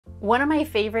One of my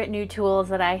favorite new tools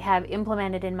that I have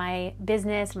implemented in my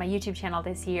business, my YouTube channel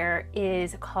this year,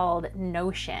 is called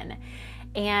Notion.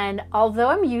 And although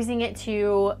I'm using it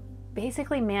to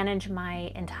basically manage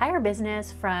my entire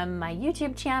business, from my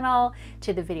YouTube channel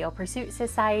to the Video Pursuit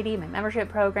Society, my membership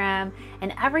program,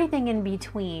 and everything in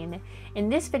between, in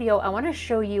this video I want to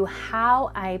show you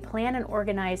how I plan and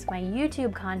organize my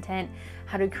YouTube content,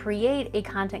 how to create a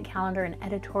content calendar, an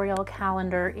editorial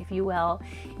calendar, if you will,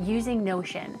 using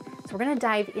Notion. So we're going to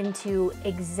dive into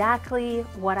exactly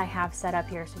what I have set up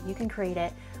here so you can create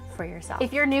it for yourself.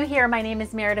 If you're new here, my name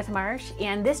is Meredith Marsh,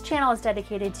 and this channel is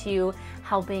dedicated to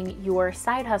helping your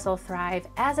side hustle thrive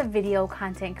as a video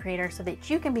content creator so that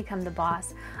you can become the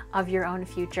boss of your own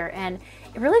future. And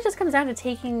it really just comes down to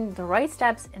taking the right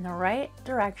steps in the right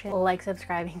direction, like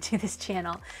subscribing to this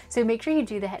channel. So make sure you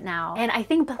do that now. And I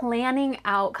think planning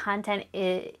out content,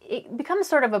 it becomes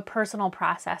sort of a personal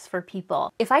process for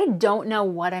people. If I don't know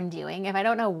what I'm doing, if I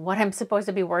don't know what I'm supposed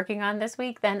to be working on this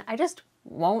week, then I just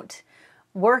won't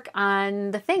work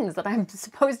on the things that I'm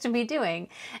supposed to be doing.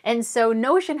 And so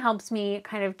Notion helps me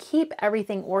kind of keep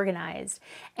everything organized.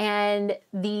 And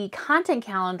the content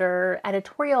calendar,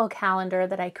 editorial calendar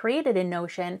that I created in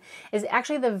Notion is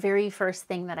actually the very first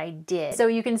thing that I did. So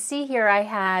you can see here I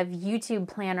have YouTube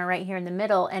Planner right here in the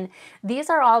middle, and these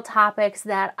are all topics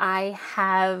that I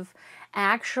have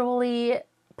actually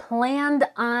planned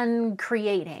on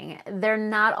creating. They're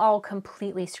not all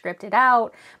completely scripted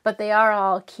out, but they are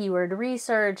all keyword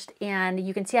researched, and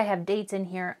you can see I have dates in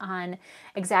here on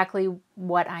exactly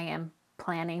what I am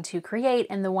planning to create,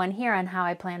 and the one here on how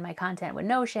I plan my content with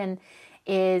Notion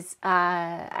is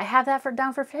I have that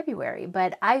down for February,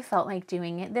 but I felt like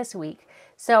doing it this week,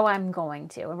 so I'm going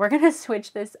to. And we're going to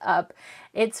switch this up.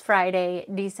 It's Friday,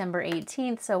 December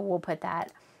 18th, so we'll put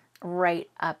that right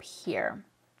up here.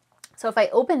 So if I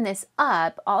open this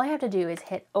up, all I have to do is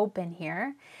hit open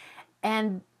here,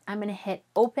 and I'm going to hit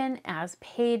open as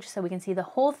page so we can see the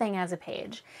whole thing as a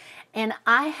page. And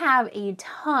I have a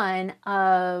ton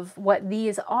of what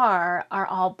these are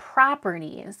all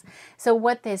properties. So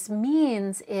what this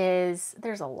means is,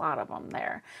 there's a lot of them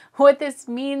there. What this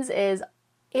means is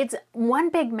it's one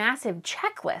big massive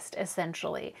checklist,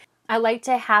 essentially. I like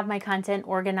to have my content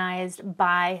organized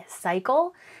by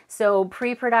cycle. So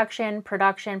pre-production,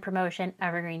 production, promotion,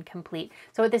 evergreen, complete.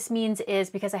 So what this means is,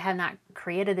 because I have not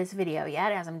created this video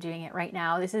yet, as I'm doing it right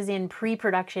now, this is in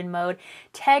pre-production mode.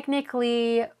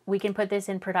 Technically, we can put this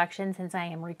in production since I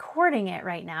am recording it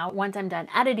right now. Once I'm done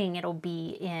editing, it'll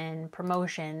be in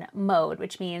promotion mode,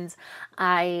 which means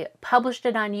I published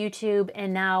it on YouTube,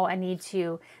 and now I need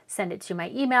to send it to my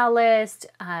email list,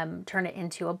 turn it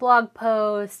into a blog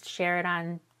post, share it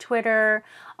on Twitter,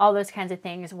 all those kinds of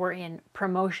things. We're in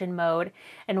promotion mode.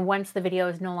 And once the video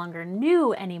is no longer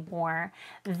new anymore,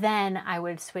 then I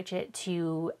would switch it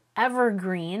to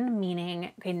evergreen,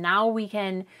 meaning, okay, now we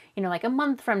can, like a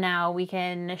month from now, we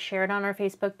can share it on our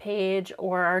Facebook page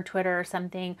or our Twitter or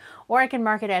something, or I can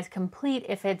mark it as complete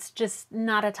if it's just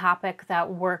not a topic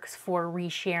that works for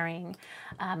resharing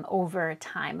over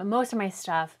time. Most of my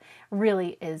stuff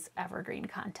really is evergreen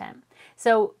content.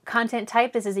 So content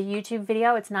type, this is a YouTube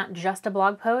video. It's not just a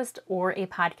blog post or a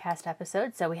podcast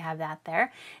episode, so we have that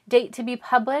there. Date to be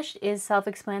published is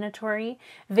self-explanatory.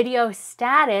 Video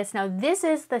status, now this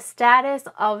is the status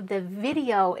of the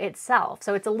video itself.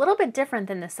 So it's a little bit different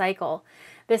than the cycle.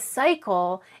 This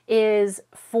cycle is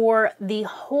for the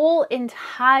whole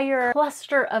entire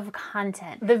cluster of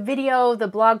content. The video, the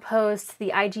blog post,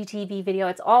 the IGTV video,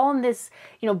 it's all in this,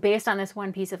 based on this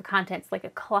one piece of content. It's like a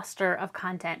cluster of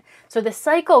content. So the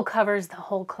cycle covers the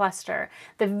whole cluster.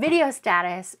 The video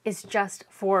status is just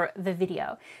for the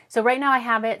video. So right now I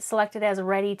have it selected as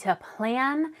ready to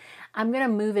plan. I'm going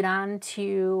to move it on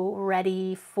to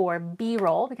ready for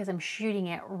B-roll because I'm shooting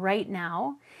it right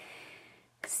now.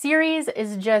 Series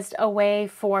is just a way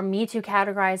for me to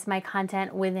categorize my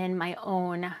content within my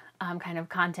own kind of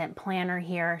content planner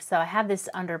here. So I have this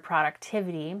under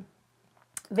productivity.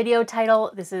 Video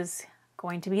title, this is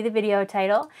going to be the video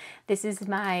title. This is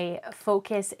my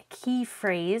focus key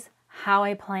phrase, how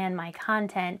I plan my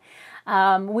content.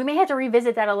 We may have to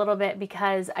revisit that a little bit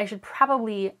because I should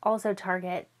probably also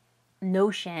target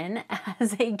Notion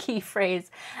as a key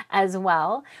phrase as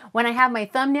well. When I have my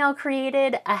thumbnail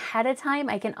created ahead of time,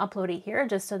 I can upload it here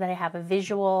just so that I have a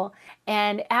visual.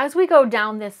 And as we go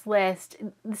down this list,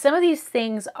 some of these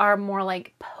things are more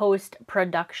like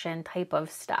post-production type of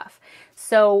stuff.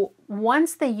 So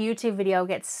once the YouTube video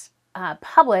gets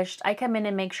published, I come in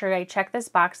and make sure I check this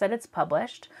box that it's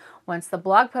published. Once the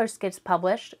blog post gets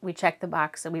published, we check the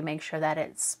box and we make sure that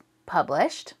it's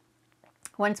published.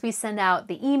 Once we send out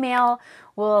the email,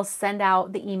 we'll send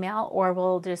out the email, or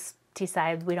we'll just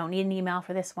decide we don't need an email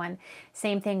for this one.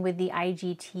 Same thing with the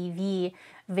IGTV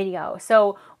video.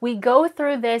 So we go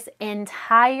through this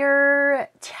entire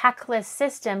checklist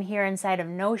system here inside of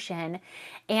Notion,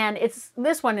 and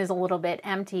this one is a little bit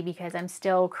empty because I'm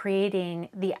still creating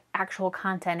the actual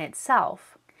content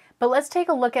itself. But let's take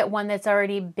a look at one that's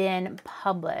already been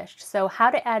published. So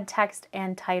how to add text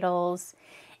and titles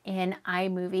in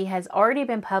iMovie has already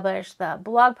been published. The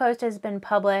blog post has been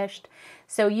published.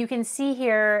 So you can see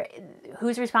here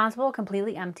who's responsible,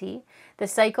 completely empty. The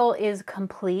cycle is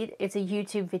complete. It's a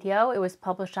YouTube video. It was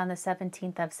published on the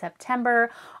 17th of September.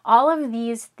 All of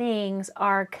these things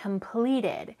are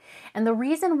completed. And the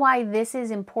reason why this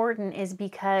is important is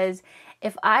because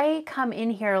if I come in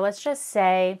here, let's just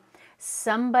say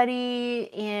somebody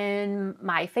in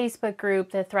my Facebook group,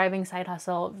 the Thriving Side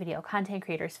Hustle Video Content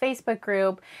Creators Facebook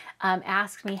group,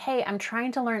 asked me, hey, I'm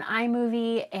trying to learn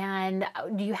iMovie, and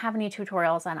do you have any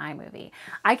tutorials on iMovie?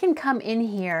 I can come in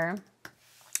here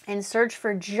and search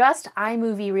for just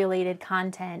iMovie related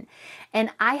content,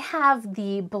 and I have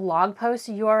the blog post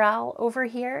URL over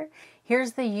here.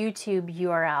 Here's the YouTube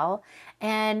URL,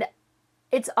 and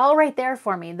it's all right there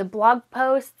for me, the blog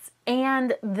posts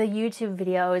and the YouTube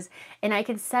videos, and I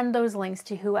can send those links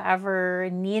to whoever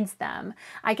needs them.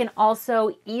 I can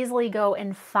also easily go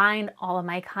and find all of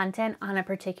my content on a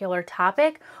particular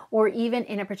topic, or even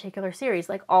in a particular series,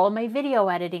 like all of my video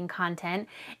editing content,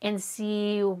 and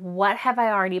see what have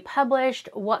I already published,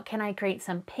 what can I create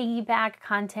some piggyback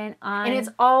content on. And it's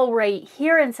all right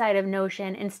here inside of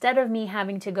Notion, instead of me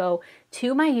having to go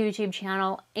to my YouTube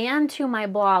channel and to my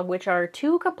blog, which are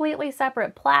two completely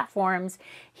separate platforms.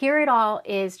 Here it all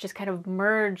is just kind of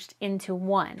merged into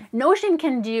one. Notion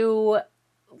can do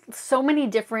so many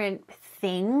different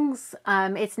things.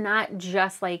 It's not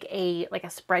just like a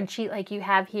spreadsheet like you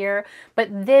have here, but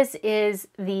this is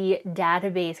the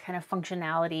database kind of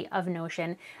functionality of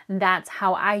Notion. That's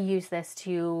how I use this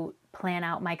to plan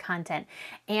out my content.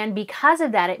 And because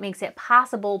of that, it makes it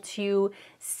possible to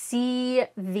see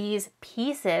these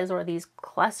pieces or these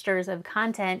clusters of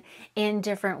content in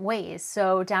different ways.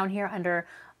 So down here under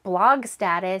blog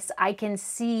status, I can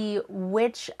see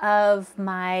which of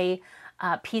my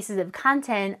pieces of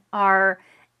content are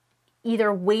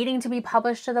either waiting to be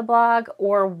published to the blog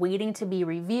or waiting to be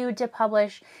reviewed to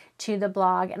publish to the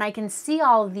blog. And I can see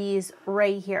all of these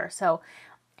right here. So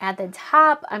at the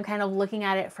top, I'm kind of looking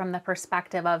at it from the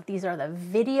perspective of these are the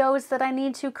videos that I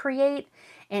need to create.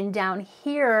 And down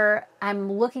here,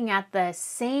 I'm looking at the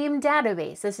same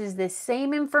database. This is the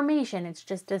same information. It's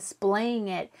just displaying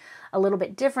it a little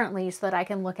bit differently so that I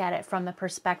can look at it from the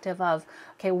perspective of,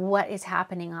 okay, what is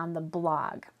happening on the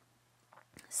blog?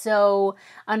 So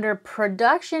under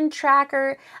production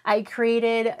tracker, I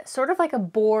created sort of like a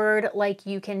board like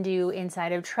you can do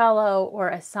inside of Trello or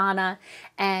Asana.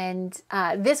 And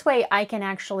this way I can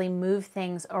actually move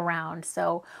things around.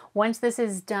 So once this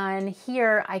is done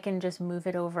here, I can just move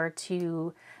it over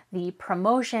to the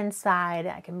promotion side.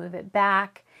 I can move it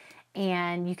back,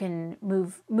 and you can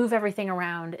move everything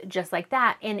around just like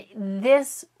that. And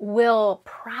this will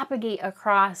propagate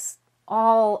across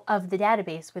all of the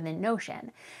database within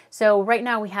Notion. So right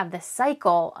now we have the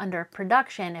cycle under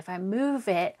production. If I move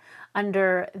it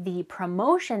under the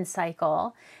promotion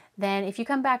cycle, then if you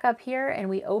come back up here and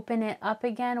we open it up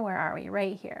again, where are we?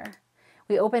 Right here.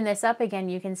 We open this up again,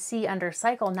 you can see under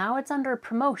cycle, now it's under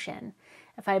promotion.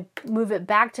 If I move it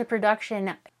back to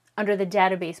production under the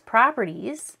database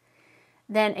properties,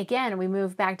 then again, we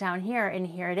move back down here, and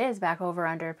here it is back over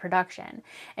under production.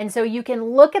 And so you can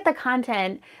look at the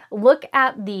content, look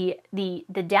at the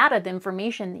data, the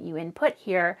information that you input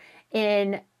here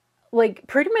in like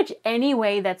pretty much any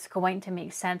way that's going to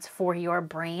make sense for your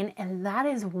brain. And that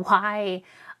is why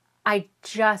I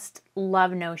just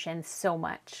love Notion so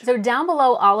much. So down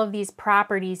below all of these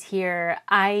properties here,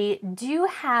 I do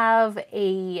have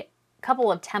a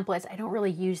couple of templates. I don't really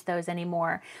use those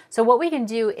anymore. So what we can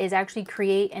do is actually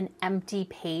create an empty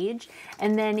page.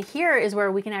 And then here is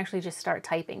where we can actually just start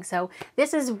typing. So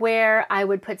this is where I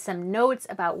would put some notes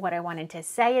about what I wanted to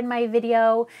say in my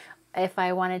video. If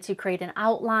I wanted to create an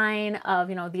outline of,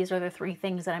 you know, these are the 3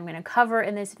 things that I'm going to cover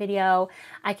in this video,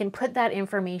 I can put that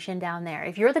information down there.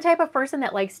 If you're the type of person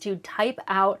that likes to type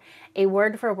out a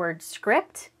word for word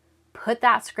script, put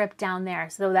that script down there.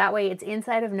 So that way it's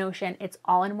inside of Notion. It's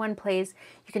all in one place.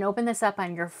 You can open this up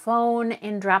on your phone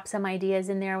and drop some ideas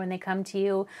in there when they come to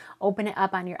you. Open it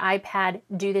up on your iPad,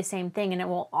 do the same thing, and it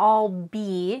will all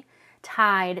be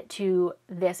tied to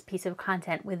this piece of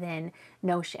content within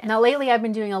Notion. Now lately I've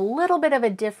been doing a little bit of a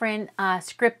different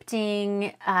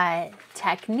scripting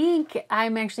technique.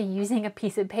 I'm actually using a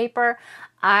piece of paper.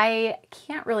 I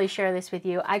can't really share this with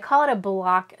you. I call it a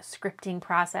block scripting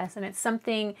process, and it's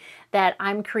something that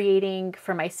I'm creating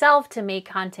for myself to make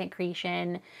content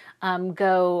creation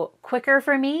go quicker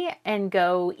for me and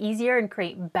go easier and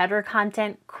create better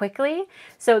content quickly.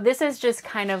 So this is just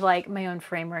kind of like my own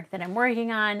framework that I'm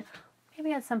working on.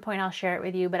 Maybe at some point I'll share it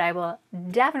with you, but I will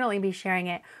definitely be sharing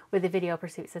it with the Video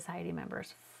Pursuit Society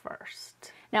members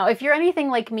first. Now, if you're anything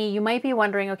like me, you might be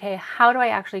wondering, okay, how do I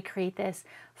actually create this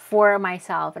for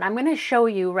myself? And I'm going to show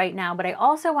you right now, but I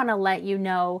also want to let you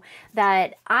know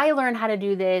that I learned how to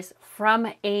do this from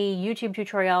a YouTube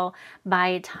tutorial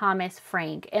by Thomas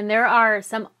Frank. And there are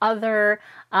some other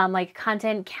like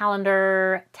content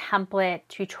calendar template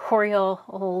tutorial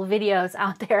videos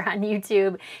out there on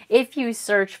YouTube if you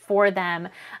search for them,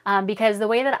 because the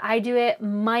way that I do it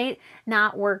might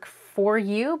not work for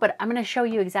you, but I'm going to show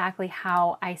you exactly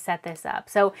how I set this up.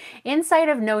 So inside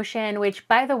of Notion, which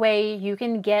by the way, you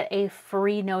can get a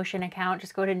free Notion account,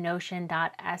 just go to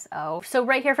notion.so. So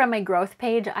right here from my growth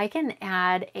page, I can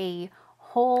add a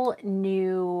whole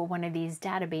new one of these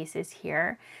databases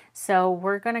here. So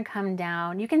we're going to come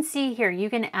down. You can see here, you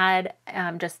can add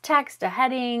just text, a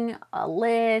heading, a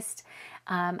list,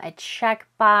 a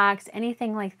checkbox,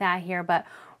 anything like that here. But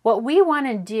what we want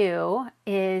to do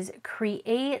is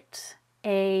create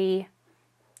a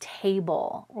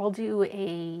table. We'll do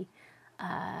an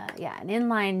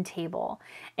inline table.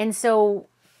 And so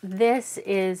this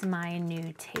is my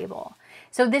new table.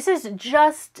 So this is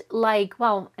just like,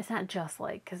 well, it's not just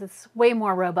like, because it's way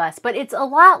more robust, but it's a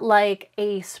lot like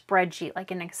a spreadsheet,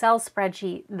 like an Excel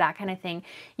spreadsheet, that kind of thing.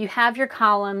 You have your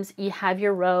columns, you have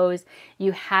your rows,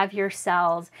 you have your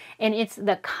cells, and it's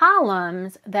the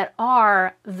columns that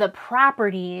are the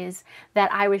properties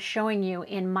that I was showing you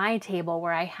in my table,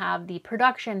 where I have the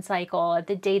production cycle at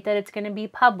the date that it's going to be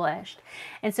published.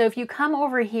 And so if you come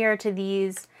over here to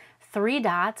these three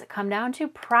dots, come down to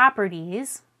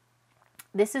properties,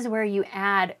 this is where you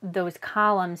add those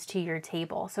columns to your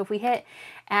table. So if we hit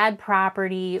add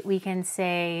property, we can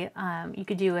say, you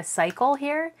could do a cycle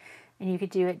here, and you could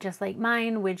do it just like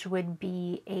mine, which would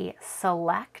be a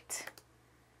select.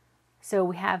 So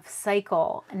we have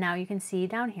cycle, and now you can see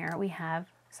down here we have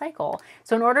cycle.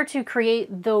 So in order to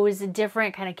create those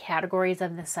different kind of categories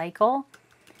of the cycle,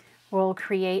 we'll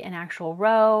create an actual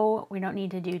row. We don't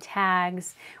need to do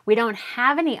tags. We don't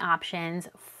have any options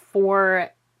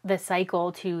for the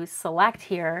cycle to select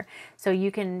here. So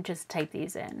you can just type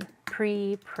these in,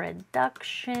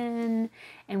 pre-production,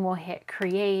 and we'll hit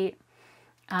create.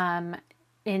 And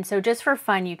so just for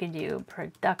fun, you can do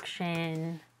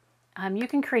production. You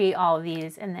can create all of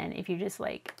these, and then if you just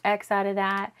like X out of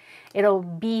that, it'll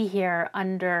be here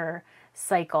under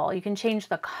cycle. You can change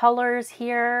the colors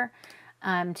here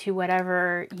to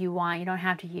whatever you want. You don't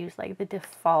have to use like the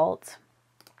default.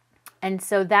 And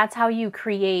so that's how you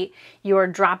create your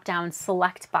drop-down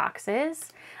select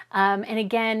boxes. And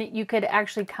again, you could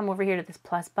actually come over here to this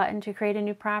plus button to create a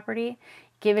new property,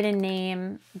 give it a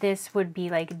name. This would be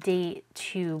like date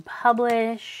to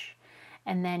publish.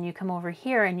 And then you come over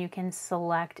here and you can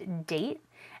select date.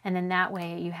 And then that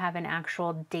way you have an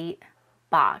actual date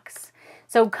box.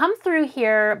 So come through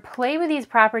here, play with these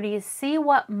properties, see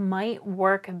what might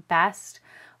work best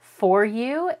for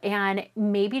you, and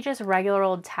maybe just regular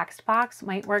old text box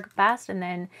might work best, and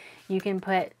then you can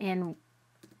put in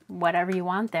whatever you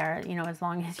want there, you know, as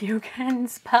long as you can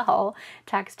spell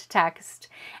text.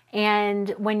 And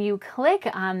when you click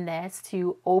on this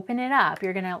to open it up,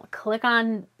 you're gonna click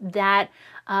on that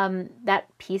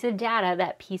that piece of data,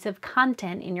 that piece of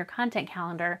content in your content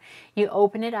calendar. You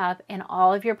open it up and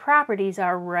all of your properties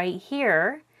are right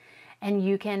here, and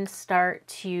you can start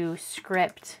to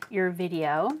script your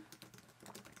video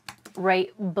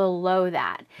right below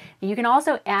that. You can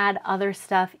also add other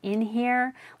stuff in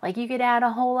here, like you could add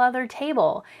a whole other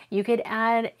table. You could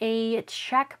add a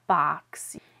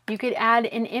checkbox. You could add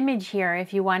an image here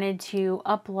if you wanted to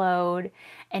upload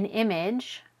an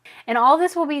image. And all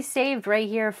this will be saved right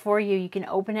here for you. You can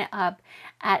open it up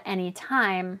at any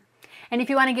time. And if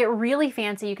you want to get really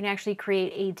fancy, you can actually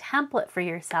create a template for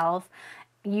yourself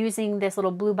using this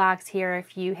little blue box here.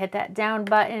 If you hit that down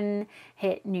button,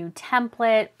 hit new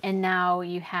template, and now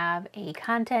you have a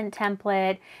content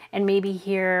template, and maybe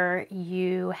here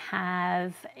you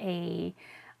have a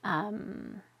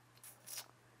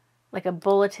like a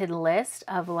bulleted list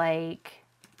of like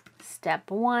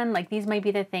step 1. Like these might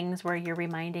be the things where you're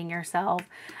reminding yourself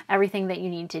everything that you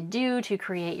need to do to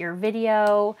create your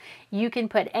video. You can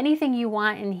put anything you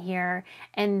want in here,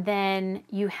 and then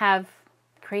you have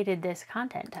created this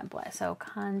content template. So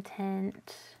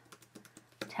content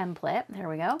template, there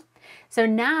we go. So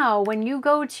now when you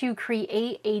go to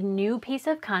create a new piece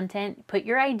of content, put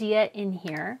your idea in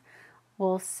here.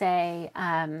 We'll say,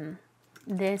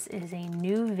 this is a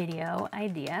new video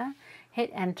idea.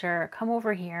 Hit enter, come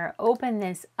over here, open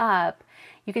this up.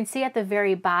 You can see at the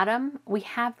very bottom, we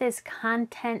have this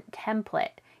content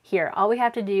template here. All we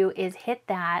have to do is hit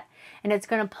that, and it's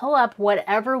going to pull up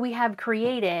whatever we have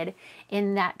created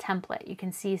in that template. You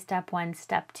can see step 1,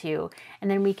 step 2,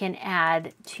 and then we can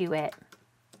add to it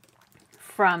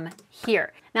from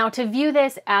here. Now to view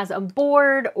this as a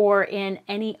board or in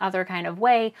any other kind of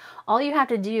way, all you have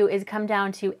to do is come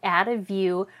down to add a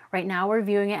view. Right now we're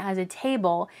viewing it as a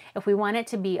table. If we want it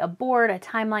to be a board, a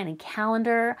timeline, a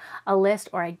calendar, a list,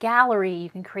 or a gallery, you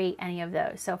can create any of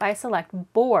those. So if I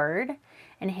select board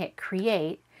and hit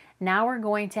create, now we're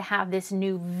going to have this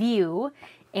new view,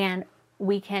 and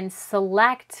we can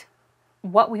select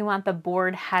what we want the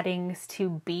board headings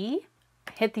to be.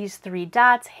 Hit these 3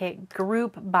 dots, hit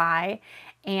group by,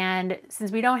 and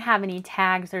since we don't have any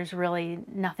tags, there's really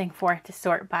nothing for it to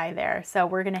sort by there. So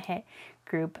we're gonna hit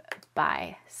group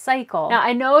by cycle. Now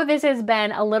I know this has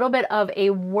been a little bit of a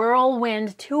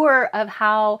whirlwind tour of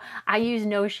how I use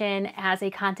Notion as a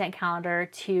content calendar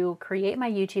to create my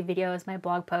YouTube videos, my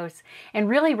blog posts, and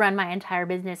really run my entire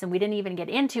business. And we didn't even get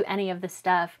into any of the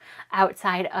stuff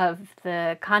outside of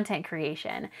the content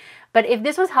creation. But if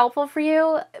this was helpful for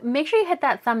you, make sure you hit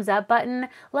that thumbs up button.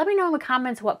 Let me know in the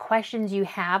comments what questions you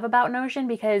have about Notion,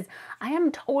 because I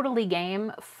am totally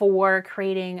game for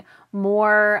creating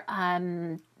more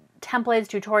templates,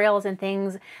 tutorials, and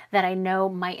things that I know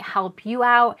might help you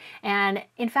out. And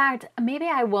in fact, maybe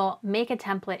I will make a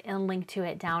template and link to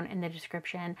it down in the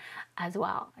description as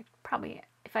well. Probably,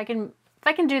 if I can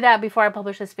do that before I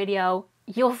publish this video,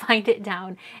 you'll find it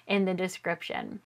down in the description.